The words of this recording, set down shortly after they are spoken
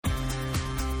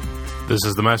This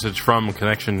is the message from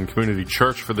Connection Community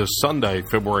Church for this Sunday,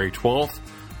 February 12th,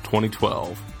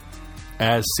 2012.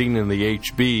 As seen in the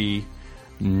HB,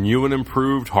 New and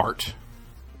Improved Heart.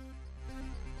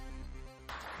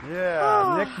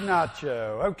 Yeah, Nick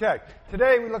Nacho. Okay,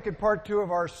 today we look at part 2 of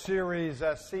our series,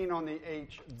 As Seen on the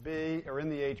HB, or in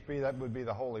the HB, that would be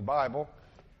the Holy Bible.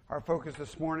 Our focus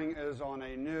this morning is on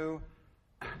a new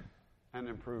and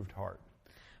improved heart.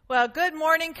 Well, good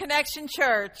morning, Connection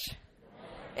Church.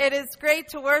 It is great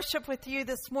to worship with you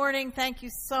this morning. Thank you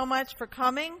so much for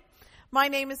coming. My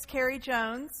name is Carrie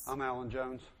Jones. I'm Alan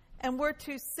Jones. And we're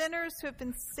two sinners who have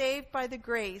been saved by the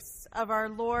grace of our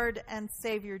Lord and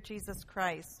Savior, Jesus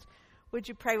Christ. Would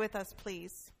you pray with us,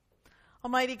 please?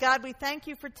 Almighty God, we thank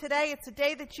you for today. It's a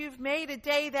day that you've made, a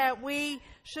day that we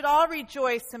should all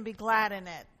rejoice and be glad in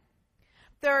it.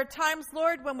 There are times,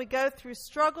 Lord, when we go through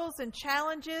struggles and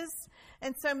challenges,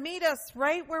 and so meet us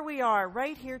right where we are,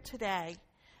 right here today,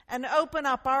 and open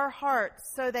up our hearts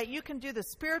so that you can do the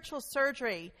spiritual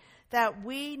surgery that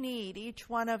we need, each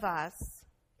one of us.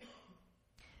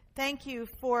 Thank you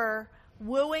for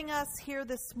wooing us here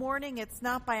this morning. It's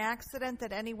not by accident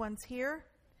that anyone's here.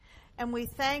 And we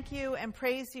thank you and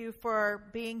praise you for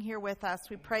being here with us.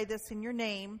 We pray this in your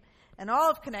name. And all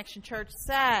of Connection Church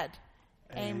said,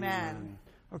 Amen.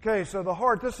 Okay, so the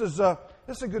heart, this is a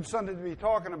good Sunday to be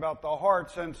talking about the heart,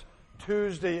 since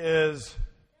Tuesday is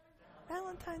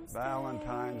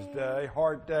Valentine's Day,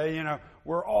 Heart Day. You know,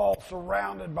 we're all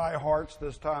surrounded by hearts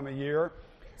this time of year.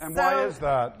 And so, why is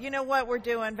that? You know what we're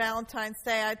doing Valentine's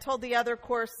Day? I told the other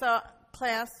course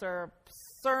class or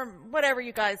whatever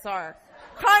you guys are.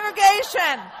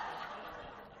 Congregation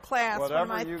class. Whatever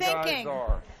what am I you thinking? guys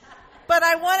are. But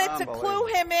I wanted to clue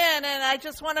him in, and I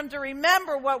just want him to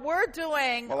remember what we're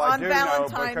doing on Valentine's Day. Well, I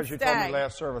do know because you told me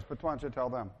last service, but why don't you tell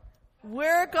them?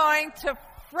 We're going to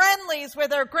friendlies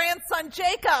with our grandson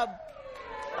Jacob.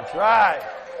 That's right.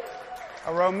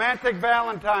 A romantic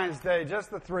Valentine's Day, just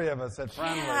the three of us at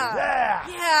Friendlies.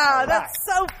 Yeah, that's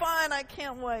so fun. I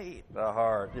can't wait. The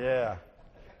heart, yeah.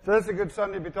 So this is a good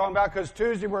Sunday to be talking about, because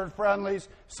Tuesday we're at Friendlies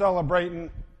celebrating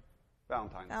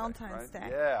Valentine's Day.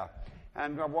 Yeah.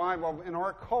 And why? Well, in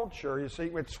our culture, you see,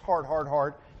 it's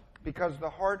heart, because the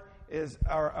heart is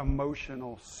our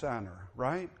emotional center,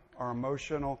 right? Our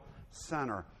emotional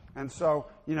center. And so,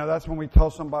 you know, that's when we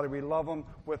tell somebody we love them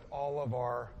with all of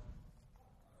our...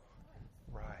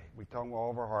 We tell them with all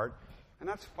of our heart. And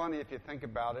that's funny if you think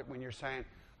about it, when you're saying,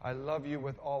 I love you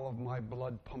with all of my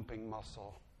blood-pumping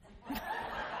muscle.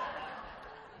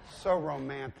 So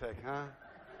romantic, huh?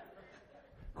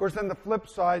 Of course, then the flip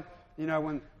side, you know,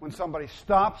 when somebody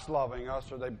stops loving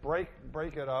us or they break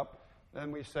it up,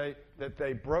 then we say that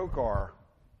they broke our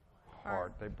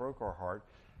heart. They broke our heart.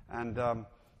 And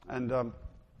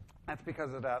that's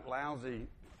because of that lousy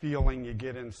feeling you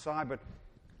get inside. But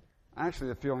actually,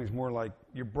 the feeling's more like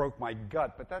you broke my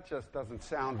gut, but that just doesn't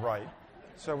sound right.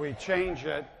 So we change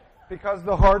it, because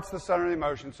the heart's the center of the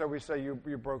emotion, so we say, you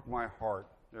broke my heart.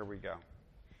 There we go.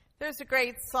 There's a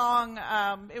great song.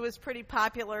 It was pretty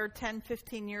popular 10,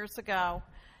 15 years ago.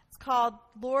 It's called,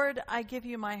 Lord, I Give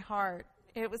You My Heart.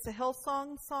 It was a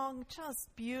Hillsong song, just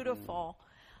beautiful.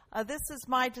 This is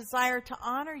my desire to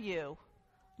honor you.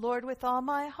 Lord, with all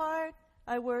my heart,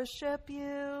 I worship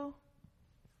you.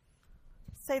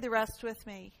 Say the rest with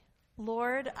me.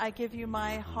 Lord, I give you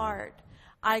my heart.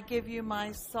 I give you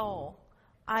my soul.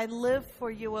 I live for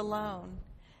you alone.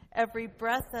 Every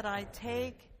breath that I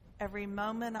take, every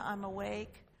moment I'm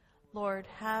awake, Lord,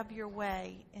 have your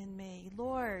way in me.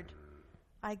 Lord,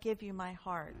 I give you my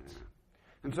heart.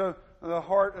 And so the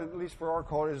heart, at least for our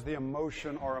culture, is the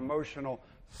emotion, our emotional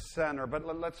center.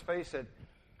 But let's face it,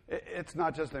 it's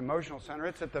not just the emotional center.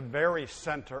 It's at the very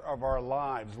center of our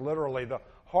lives, literally. The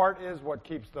heart is what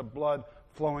keeps the blood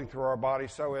flowing through our body.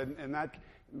 So in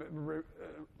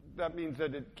that means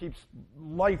that it keeps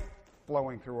life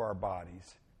flowing through our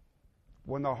bodies.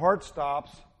 When the heart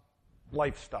stops,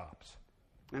 life stops.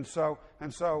 And so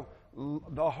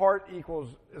the heart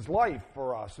is life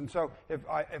for us. And so if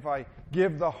I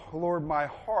give the Lord my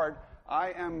heart,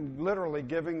 I am literally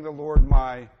giving the Lord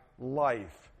my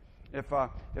life. If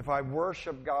I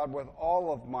worship God with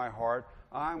all of my heart,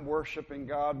 I'm worshiping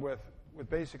God with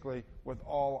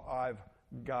all I've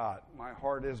got. My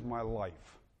heart is my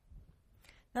life.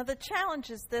 Now the challenge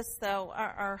is this, though.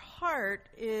 Our heart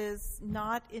is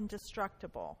not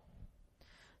indestructible.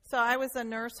 So I was a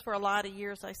nurse for a lot of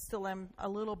years. I still am a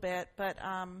little bit, but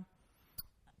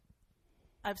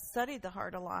I've studied the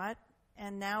heart a lot.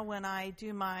 And now when I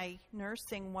do my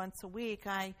nursing once a week,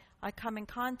 I come in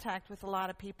contact with a lot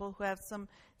of people who have some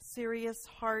serious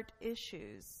heart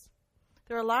issues.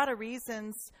 There are a lot of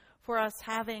reasons for us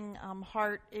having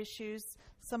heart issues.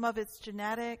 Some of it's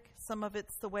genetic. Some of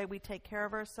it's the way we take care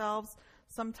of ourselves.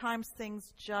 Sometimes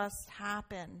things just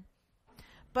happen.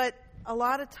 But a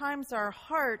lot of times our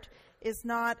heart is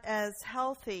not as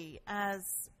healthy as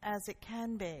it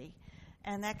can be.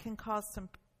 And that can cause some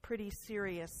pretty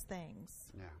serious things.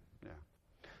 Yeah.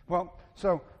 Well,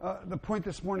 so the point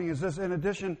this morning is this: in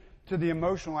addition to the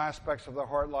emotional aspects of the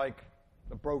heart, like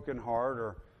the broken heart,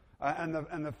 or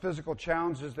and the physical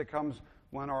challenges that comes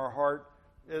when our heart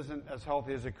isn't as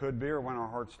healthy as it could be, or when our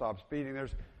heart stops beating,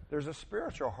 there's a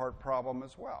spiritual heart problem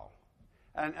as well,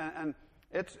 and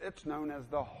it's known as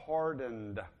the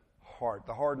hardened heart.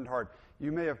 The hardened heart.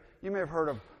 You may have heard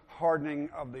of hardening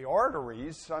of the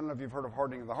arteries. I don't know if you've heard of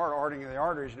hardening of the heart. Hardening of the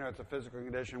arteries, it's a physical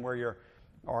condition where your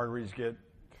arteries get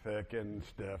thick and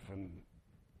stiff, and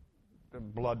the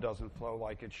blood doesn't flow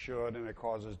like it should, and it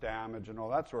causes damage and all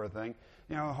that sort of thing.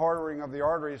 Hardening of the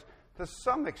arteries, to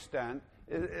some extent,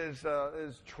 is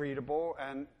treatable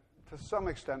and to some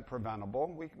extent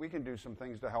preventable. We can do some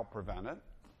things to help prevent it,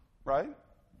 right?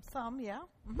 Some, yeah.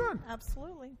 Mm-hmm. Good.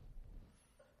 Absolutely.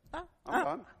 I'm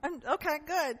done. Okay,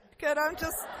 good. I'm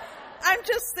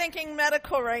just thinking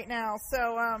medical right now.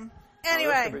 So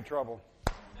anyway. This could be trouble.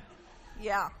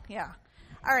 Yeah.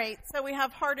 All right, so we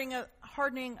have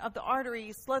hardening of the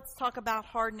arteries. Let's talk about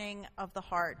hardening of the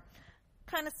heart.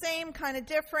 Kind of same, kind of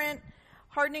different.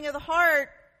 Hardening of the heart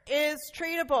is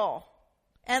treatable,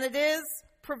 and it is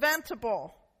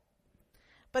preventable.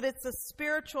 But it's a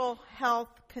spiritual health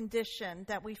condition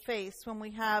that we face when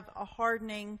we have a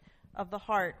hardening of the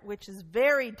heart, which is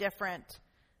very different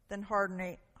than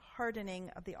hardening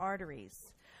of the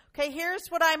arteries. Okay, here's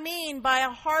what I mean by a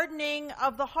hardening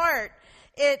of the heart.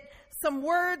 Some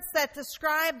words that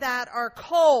describe that are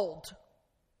cold,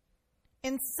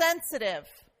 insensitive,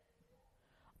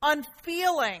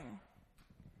 unfeeling.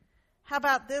 How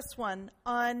about this one?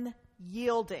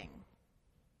 Unyielding.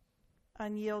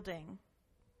 Unyielding.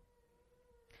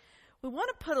 We want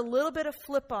to put a little bit of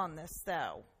flip on this,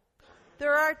 though.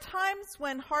 There are times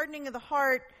when hardening of the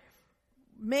heart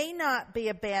may not be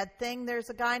a bad thing. There's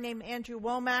a guy named Andrew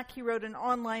Womack. He wrote an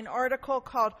online article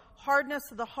called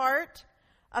Hardness of the Heart,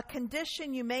 a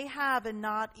condition you may have and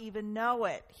not even know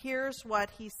it. Here's what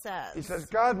he says. He says,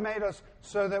 God made us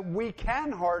so that we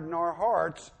can harden our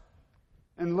hearts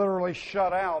and literally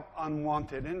shut out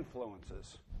unwanted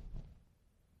influences.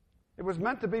 It was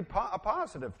meant to be a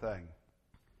positive thing.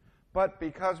 But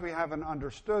because we haven't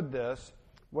understood this,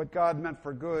 what God meant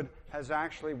for good has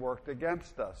actually worked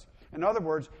against us. In other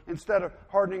words, instead of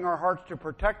hardening our hearts to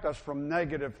protect us from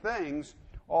negative things,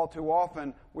 all too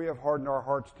often we have hardened our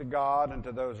hearts to God and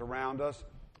to those around us,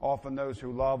 often those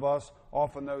who love us,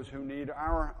 often those who need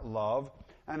our love.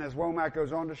 And as Womack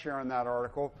goes on to share in that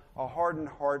article, a hardened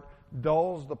heart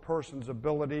dulls the person's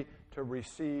ability to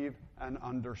receive and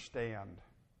understand.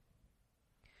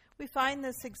 We find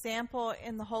this example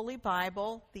in the Holy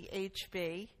Bible, the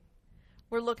HB.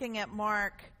 We're looking at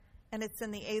Mark, and it's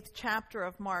in the 8th chapter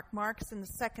of Mark. Mark's in the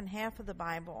second half of the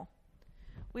Bible.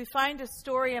 We find a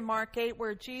story in Mark 8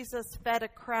 where Jesus fed a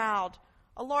crowd,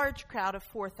 a large crowd of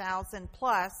 4,000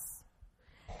 plus,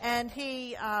 and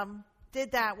he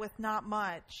did that with not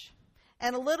much.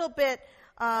 And a little bit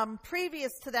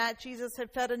previous to that, Jesus had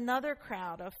fed another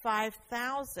crowd of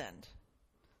 5,000.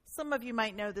 Some of you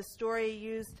might know the story. He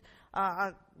used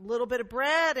a little bit of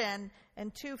bread and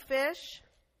 2 fish.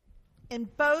 In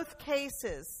both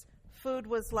cases, food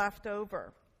was left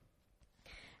over.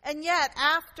 And yet,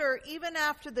 even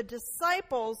after the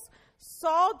disciples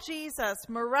saw Jesus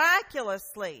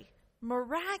miraculously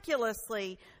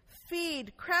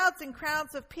feed crowds and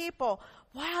crowds of people,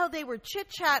 while they were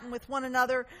chit-chatting with one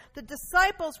another, the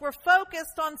disciples were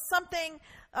focused on something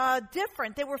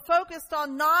different. They were focused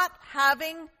on not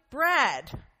having bread.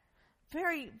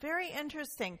 Very, very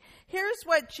interesting. Here's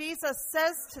what Jesus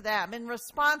says to them in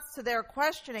response to their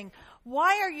questioning.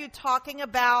 Why are you talking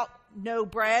about no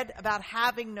bread, about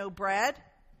having no bread?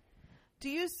 Do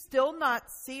you still not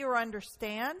see or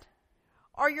understand?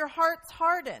 Are your hearts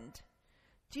hardened?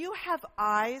 Do you have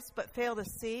eyes but fail to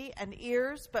see and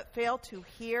ears but fail to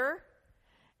hear?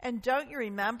 And don't you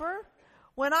remember?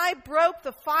 When I broke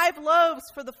the 5 loaves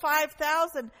for the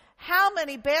 5,000, how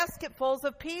many basketfuls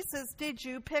of pieces did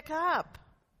you pick up?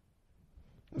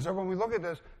 And so when we look at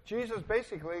this, Jesus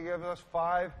basically gives us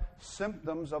 5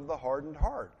 symptoms of the hardened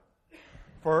heart.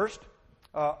 First,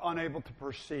 unable to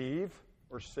perceive,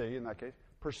 or see in that case,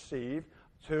 perceive.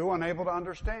 2, unable to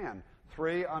understand.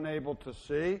 3, unable to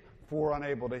see. 4,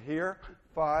 unable to hear.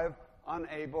 5,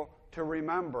 unable to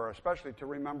remember, especially to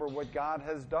remember what God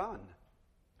has done.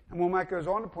 And Womack goes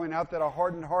on to point out that a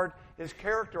hardened heart is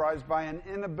characterized by an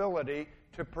inability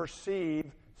to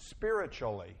perceive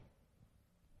spiritually.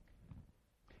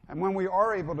 And when we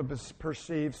are able to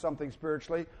perceive something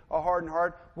spiritually, a hardened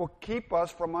heart will keep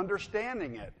us from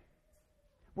understanding it.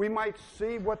 We might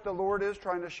see what the Lord is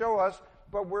trying to show us,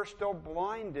 but we're still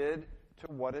blinded to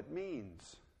what it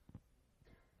means.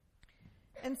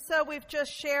 And so we've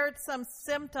just shared some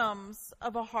symptoms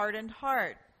of a hardened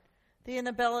heart. The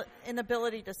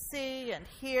inability to see and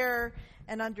hear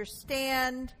and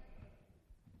understand.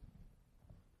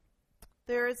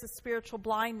 There is a spiritual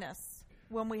blindness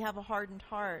when we have a hardened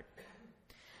heart.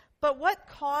 But what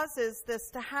causes this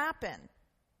to happen?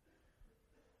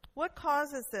 What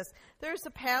causes this? There's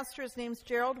a pastor, his name's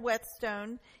Gerald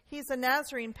Whetstone. He's a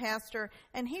Nazarene pastor,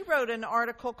 and he wrote an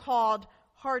article called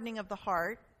Hardening of the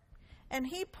Heart. And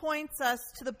he points us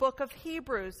to the book of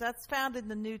Hebrews. That's found in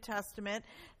the New Testament,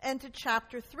 and to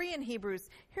chapter 3 in Hebrews.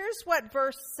 Here's what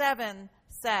verse 7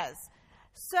 says.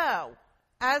 So,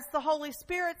 as the Holy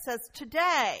Spirit says,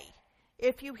 today,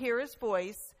 if you hear his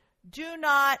voice, do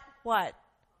not, what?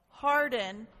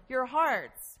 Harden your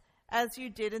hearts, as you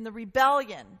did in the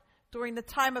rebellion during the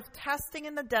time of testing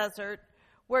in the desert,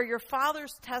 where your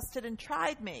fathers tested and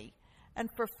tried me, and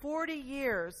for 40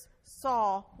 years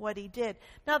saw what he did.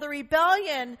 Now, the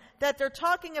rebellion that they're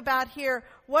talking about here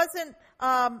wasn't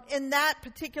in that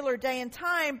particular day and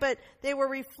time, but they were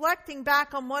reflecting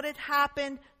back on what had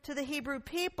happened to the Hebrew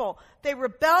people. They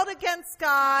rebelled against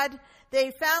God.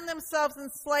 They found themselves in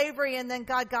slavery, and then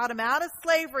God got them out of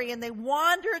slavery, and they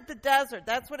wandered the desert.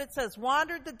 That's what it says,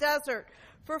 wandered the desert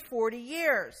for 40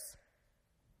 years.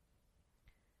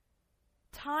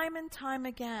 Time and time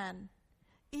again,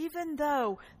 even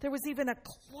though there was even a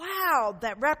cloud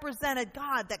that represented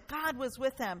God, that God was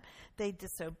with them, they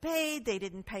disobeyed, they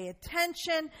didn't pay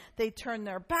attention, they turned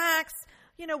their backs.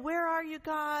 Where are you,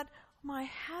 God? My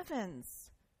heavens.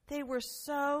 They were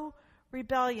so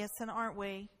rebellious, and aren't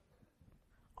we?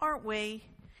 Aren't we?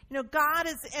 God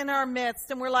is in our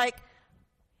midst, and we're like,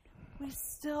 we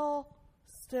still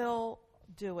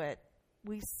do it.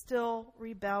 We still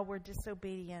rebel. We're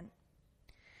disobedient.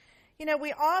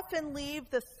 We often leave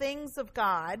the things of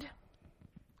God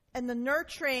and the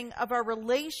nurturing of our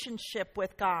relationship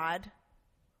with God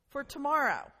for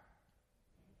tomorrow.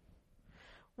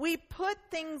 We put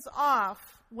things off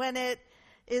when it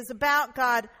is about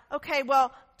God. Okay,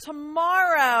 well,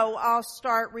 tomorrow I'll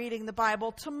start reading the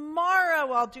Bible.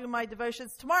 Tomorrow I'll do my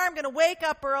devotions. Tomorrow I'm going to wake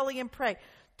up early and pray.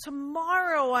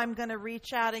 Tomorrow I'm going to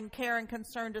reach out and care and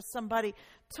concern to somebody.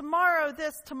 Tomorrow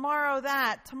this, tomorrow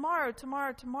that.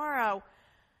 Tomorrow.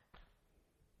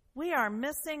 We are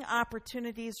missing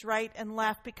opportunities right and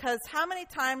left, because how many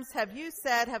times have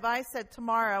I said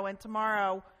tomorrow, and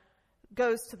tomorrow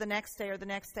goes to the next day or the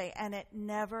next day, and it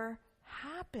never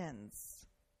happens.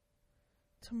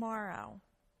 Tomorrow.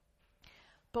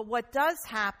 But what does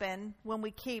happen when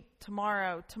we keep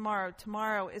tomorrow,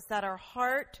 is that our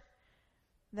heart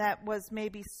that was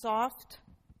maybe soft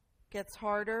gets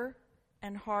harder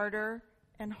and harder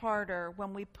and harder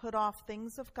when we put off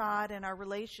things of God and our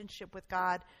relationship with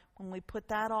God, when we put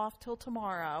that off till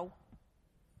tomorrow,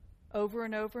 over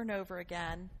and over and over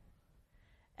again.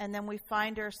 And then we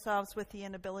find ourselves with the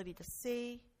inability to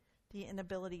see, the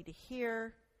inability to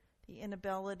hear, the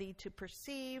inability to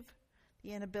perceive,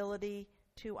 the inability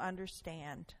to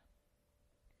understand.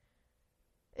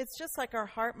 It's just like our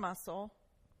heart muscle.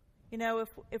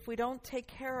 If we don't take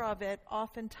care of it,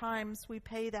 oftentimes we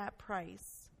pay that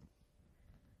price.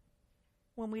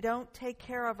 When we don't take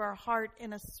care of our heart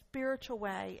in a spiritual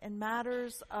way, in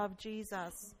matters of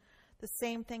Jesus, the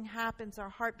same thing happens. Our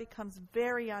heart becomes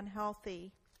very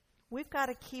unhealthy. We've got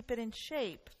to keep it in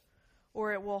shape,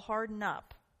 or it will harden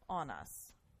up on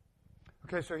us.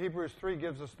 Okay, so Hebrews 3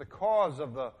 gives us the cause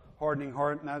of the hardening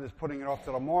heart, and that is putting it off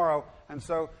till tomorrow. And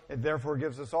so it therefore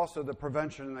gives us also the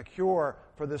prevention and the cure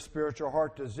for this spiritual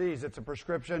heart disease. It's a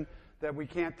prescription that we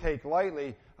can't take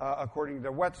lightly, according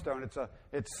to Whetstone.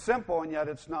 It's simple, and yet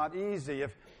it's not easy.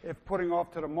 If putting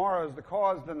off to tomorrow is the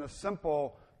cause, then the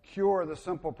simple cure, the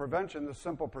simple prevention, the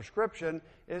simple prescription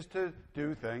is to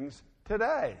do things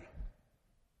today.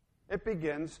 It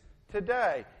begins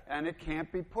today, and it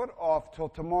can't be put off till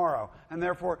tomorrow. And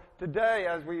therefore, today,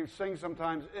 as we sing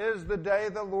sometimes, is the day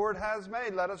the Lord has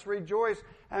made. Let us rejoice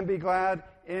and be glad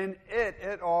in it.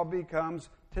 It all becomes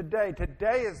today.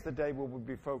 Today is the day we will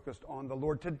be focused on the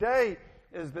Lord. Today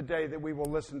is the day that we will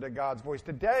listen to God's voice.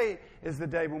 Today is the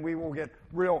day when we will get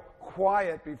real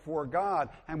quiet before God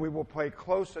and we will pay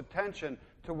close attention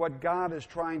to what God is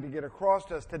trying to get across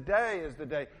to us. Today is the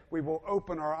day we will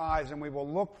open our eyes and we will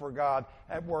look for God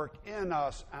at work in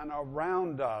us and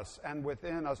around us and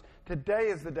within us. Today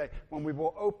is the day when we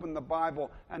will open the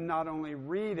Bible and not only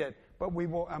read it, but we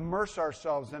will immerse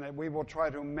ourselves in it. We will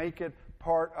try to make it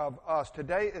part of us.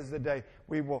 Today is the day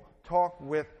we will talk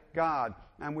with God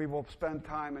and we will spend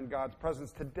time in God's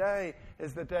presence. Today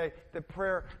is the day that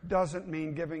prayer doesn't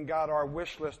mean giving God our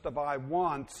wish list of I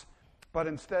wants, but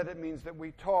instead it means that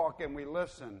we talk and we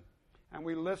listen, and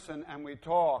we listen and we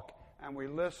talk, and we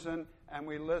listen and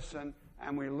we listen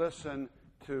and we listen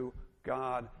to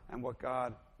God and what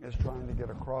God is trying to get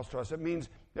across to us. It means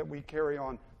that we carry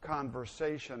on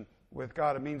conversation with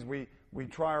God. It means we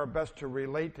try our best to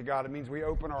relate to God. It means we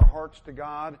open our hearts to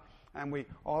God, and we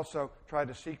also try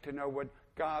to seek to know what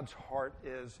God's heart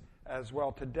is as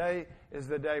well. Today is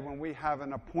the day when we have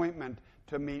an appointment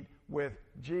to meet with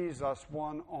Jesus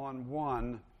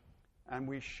one-on-one, and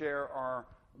we share our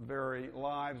very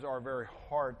lives, our very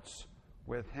hearts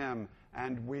with Him.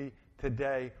 And we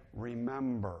today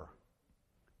remember.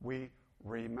 We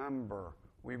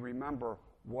remember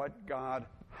what God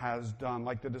has done.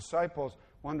 Like the disciples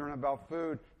wondering about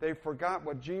food, they forgot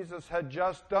what Jesus had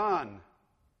just done.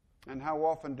 And how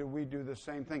often do we do the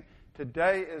same thing?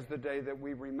 Today is the day that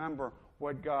we remember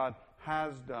what God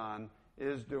has done,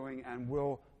 is doing, and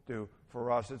will do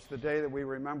for us. It's the day that we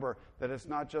remember that it's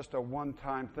not just a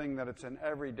one-time thing, that it's an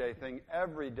everyday thing.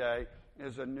 Every day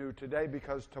is a new today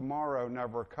because tomorrow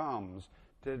never comes.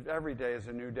 Every day is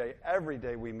a new day. Every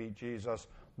day we meet Jesus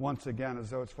once again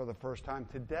as though it's for the first time.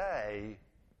 Today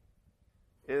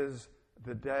is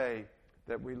the day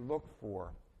that we look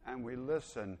for and we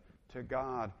listen to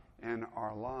God in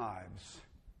our lives.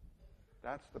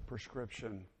 That's the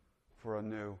prescription for a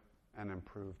new and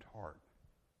improved heart.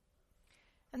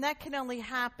 And that can only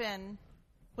happen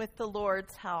with the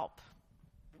Lord's help.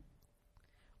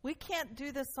 We can't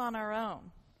do this on our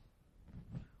own.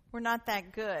 We're not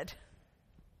that good.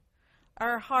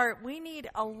 Our heart, we need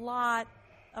a lot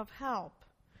of help.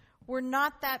 We're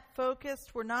not that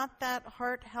focused. We're not that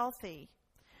heart healthy.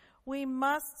 We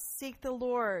must seek the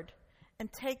Lord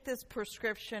and take this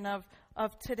prescription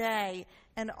of today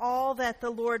and all that the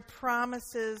Lord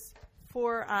promises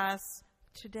for us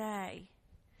today,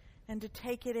 and to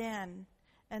take it in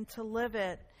and to live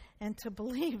it and to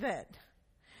believe it.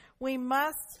 We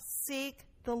must seek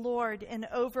the Lord in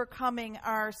overcoming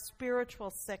our spiritual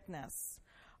sickness,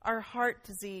 our heart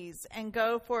disease, and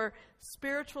go for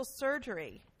spiritual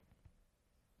surgery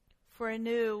for a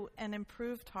new and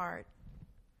improved heart.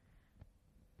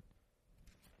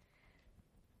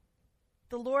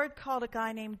 The Lord called a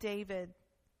guy named David.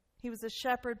 He was a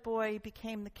shepherd boy,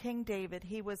 became the King David.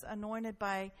 He was anointed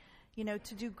by,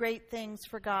 to do great things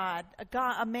for God,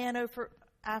 a man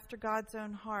after God's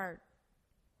own heart.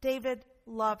 David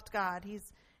loved God.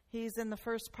 He's in the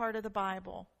first part of the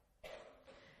Bible.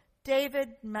 David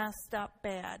messed up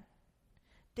bad.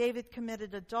 David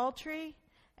committed adultery,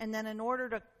 and then in order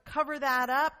to cover that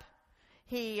up,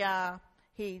 he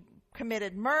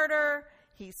committed murder.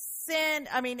 He sinned.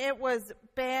 I mean, it was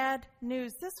bad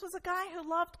news. This was a guy who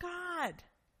loved God.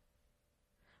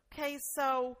 Okay,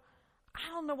 so I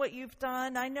don't know what you've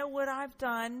done. I know what I've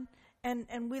done.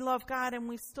 And we love God, and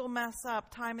we still mess up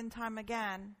time and time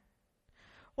again.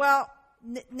 Well,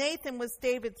 Nathan was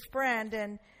David's friend,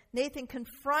 and Nathan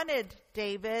confronted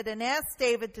David and asked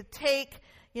David to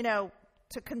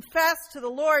to confess to the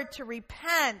Lord, to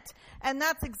repent. And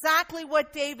that's exactly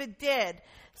what David did.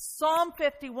 Psalm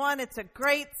 51, it's a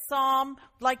great psalm.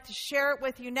 I'd like to share it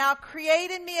with you now.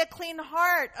 Create in me a clean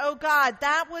heart, O God.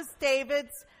 That was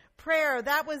David's prayer.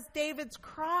 That was David's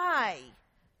cry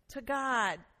to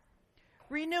God.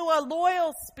 Renew a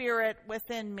loyal spirit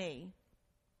within me.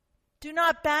 Do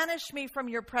not banish me from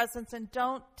your presence, and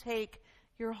don't take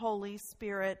your Holy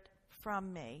Spirit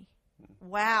from me.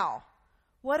 Wow.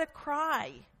 What a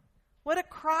cry. What a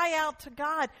cry out to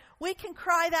God. We can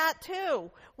cry that too.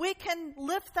 We can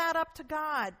lift that up to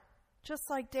God, just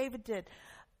like David did.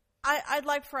 I'd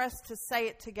like for us to say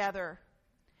it together.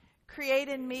 Create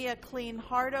in me a clean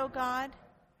heart, O God.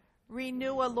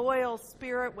 Renew a loyal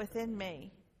spirit within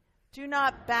me. Do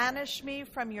not banish me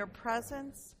from your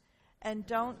presence, and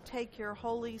don't take your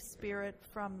Holy Spirit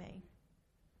from me.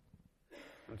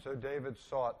 And so David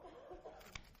sought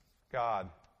God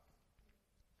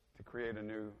to create a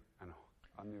new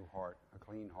heart, a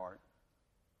clean heart.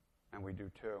 And we do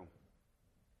too.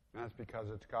 And that's because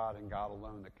it's God and God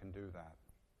alone that can do that.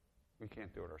 We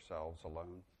can't do it ourselves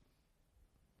alone.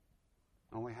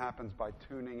 It only happens by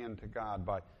tuning into God,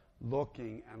 by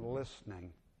looking and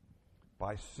listening,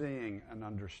 by seeing and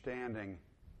understanding,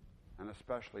 and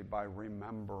especially by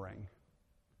remembering.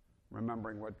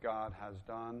 Remembering what God has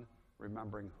done,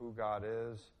 remembering who God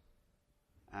is,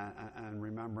 and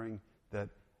remembering that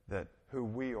who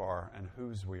we are and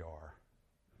whose we are.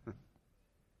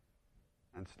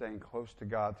 And staying close to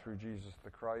God through Jesus the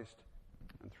Christ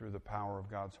and through the power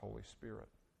of God's Holy Spirit.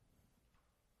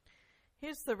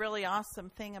 Here's the really awesome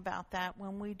thing about that.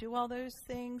 When we do all those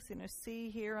things, see,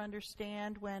 hear,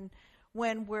 understand, when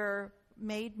we're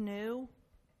made new,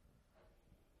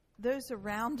 those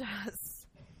around us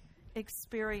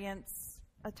experience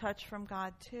a touch from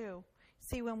God too.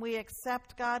 See, when we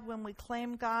accept God, when we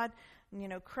claim God,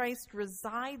 Christ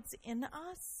resides in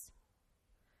us.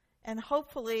 And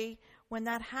hopefully, when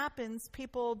that happens,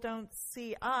 people don't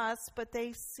see us, but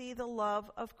they see the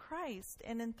love of Christ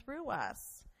in and through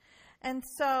us. And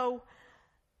so,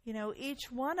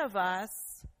 each one of us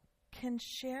can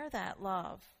share that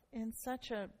love in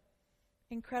such an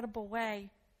incredible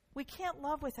way. We can't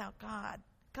love without God.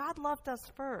 God loved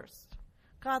us first.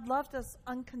 God loved us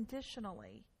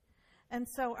unconditionally. And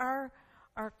so our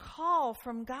call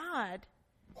from God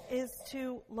is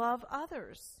to love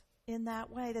others in that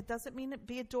way. That doesn't mean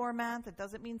be a doormat. That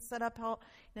doesn't mean set up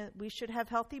we should have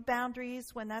healthy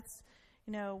boundaries when that's,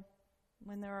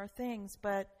 when there are things.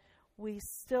 But we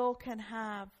still can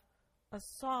have a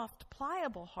soft,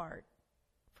 pliable heart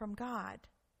from God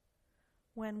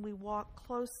when we walk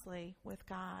closely with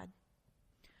God.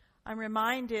 I'm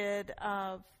reminded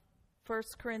of 1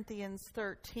 Corinthians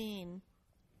 13.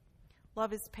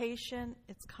 Love is patient,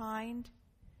 it's kind,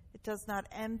 it does not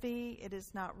envy, it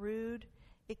is not rude,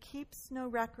 it keeps no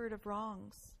record of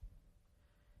wrongs,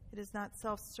 it is not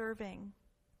self-serving.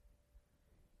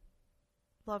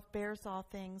 Love bears all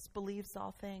things, believes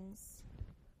all things.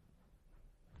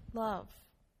 Love.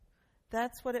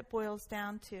 That's what it boils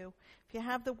down to. If you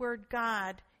have the word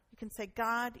God, you can say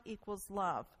God equals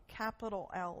love, capital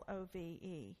Love.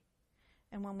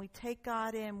 And when we take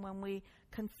God in, when we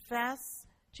confess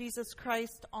Jesus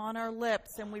Christ on our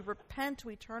lips and we repent,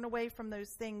 we turn away from those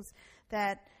things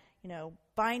that,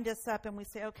 bind us up, and we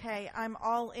say, okay, I'm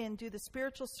all in. Do the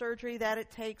spiritual surgery that it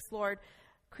takes, Lord.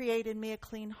 Create in me a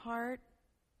clean heart.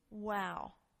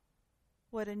 Wow.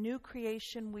 What a new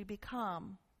creation we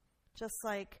become, just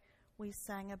like we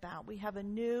sang about. We have a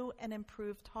new and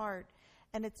improved heart,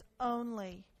 and it's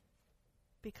only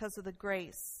because of the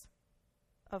grace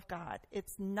of God.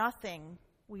 It's nothing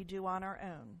we do on our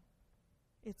own.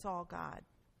 It's all God.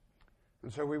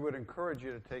 And so we would encourage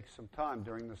you to take some time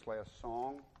during this last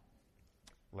song,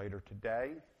 later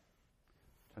today,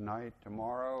 tonight,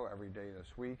 tomorrow, every day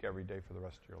this week, every day for the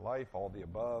rest of your life, all the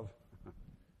above.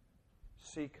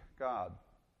 Seek God.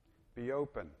 Be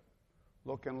open.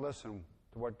 Look and listen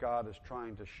to what God is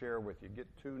trying to share with you. Get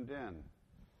tuned in.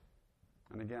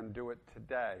 And again, do it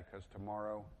today, because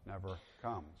tomorrow never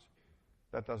comes.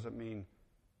 That doesn't mean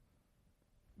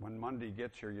when Monday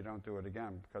gets here, you don't do it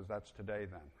again, because that's today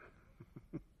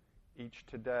then. Each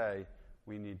today,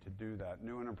 we need to do that.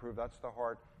 New and improved, that's the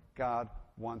heart God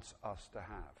wants us to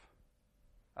have.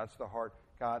 That's the heart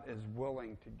God is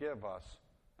willing to give us,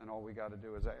 and all we got to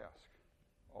do is ask.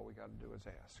 All we got to do is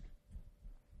ask.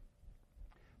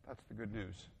 That's the good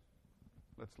news.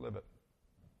 Let's live it,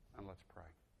 and let's pray.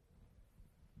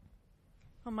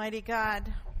 Almighty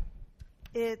God,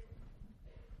 it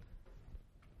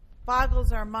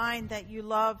boggles our mind that you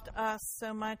loved us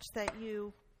so much that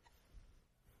you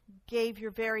gave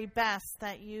your very best,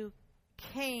 that you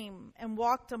came and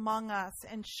walked among us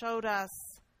and showed us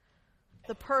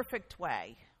the perfect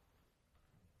way.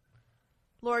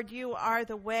 Lord, you are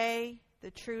the way,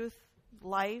 the truth,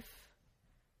 life.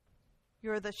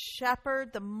 You're the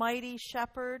shepherd, the mighty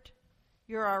shepherd.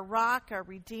 You're our rock, our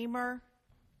redeemer.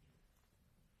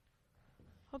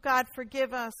 Oh God,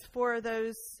 forgive us for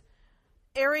those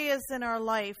areas in our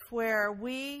life where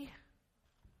we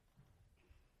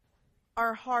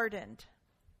are hardened.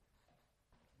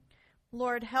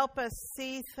 Lord, help us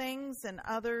see things and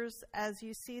others as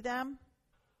you see them.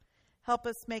 Help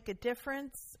us make a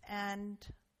difference and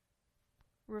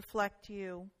reflect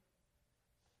you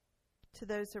to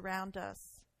those around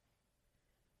us.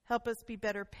 Help us be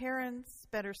better parents,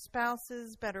 better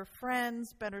spouses, better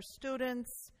friends, better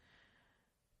students,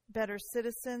 better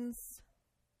citizens.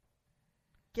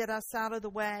 Get us out of the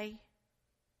way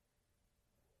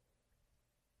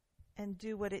and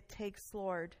do what it takes,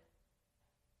 Lord,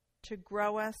 to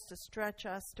grow us, to stretch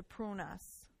us, to prune us,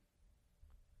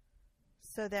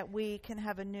 so that we can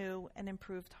have a new and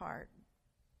improved heart.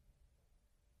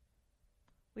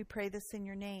 We pray this in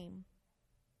your name.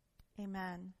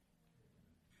 Amen.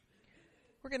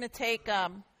 We're going to take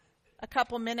a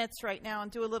couple minutes right now and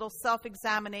do a little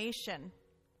self-examination.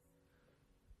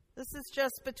 This is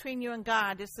just between you and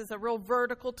God. This is a real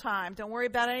vertical time. Don't worry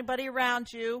about anybody around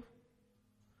you.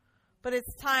 But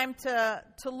it's time to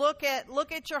look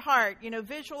at your heart.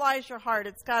 Visualize your heart.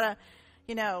 It's got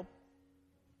it's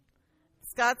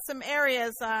got some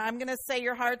areas. I'm going to say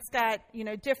your heart's got,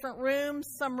 different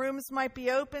rooms. Some rooms might be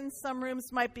open. Some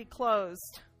rooms might be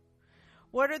closed.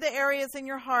 What are the areas in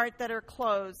your heart that are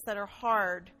closed, that are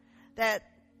hard, that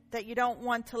you don't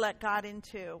want to let God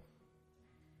into?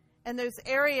 And those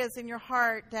areas in your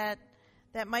heart that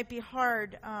might be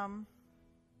hard,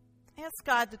 ask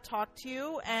God to talk to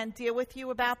you and deal with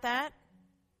you about that.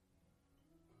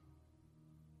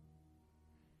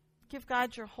 Give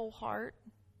God your whole heart.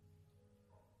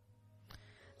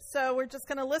 So we're just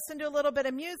going to listen to a little bit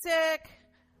of music,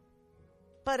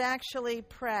 but actually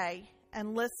pray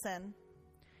and listen.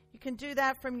 You can do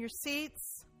that from your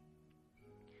seats.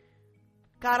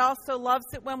 God also loves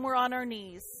it when we're on our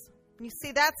knees. You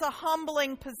see, that's a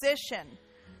humbling position,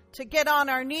 to get on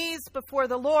our knees before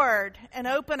the Lord and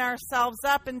open ourselves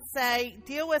up and say,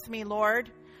 deal with me,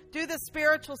 Lord. Do the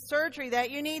spiritual surgery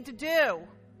that you need to do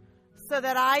so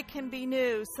that I can be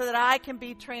new, so that I can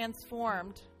be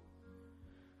transformed.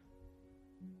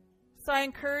 So I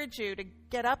encourage you to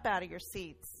get up out of your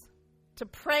seats, to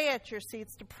pray at your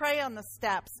seats, to pray on the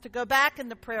steps, to go back in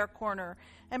the prayer corner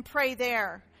and pray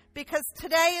there. Because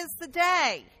today is the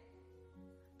day.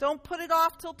 Don't put it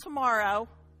off till tomorrow.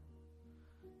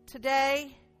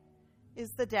 Today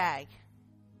is the day.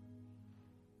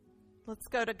 Let's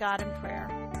go to God in prayer.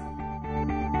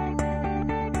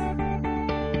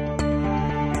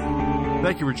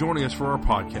 Thank you for joining us for our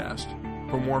podcast.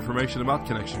 For more information about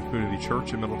Connection Community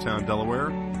Church in Middletown,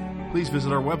 Delaware, please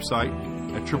visit our website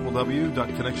at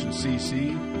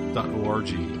www.connectioncc.org.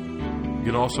 You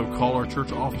can also call our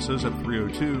church offices at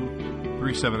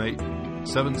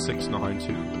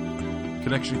 302-378-7692.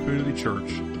 Connection Community Church,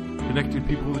 connecting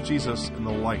people with Jesus and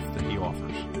the life that He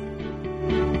offers.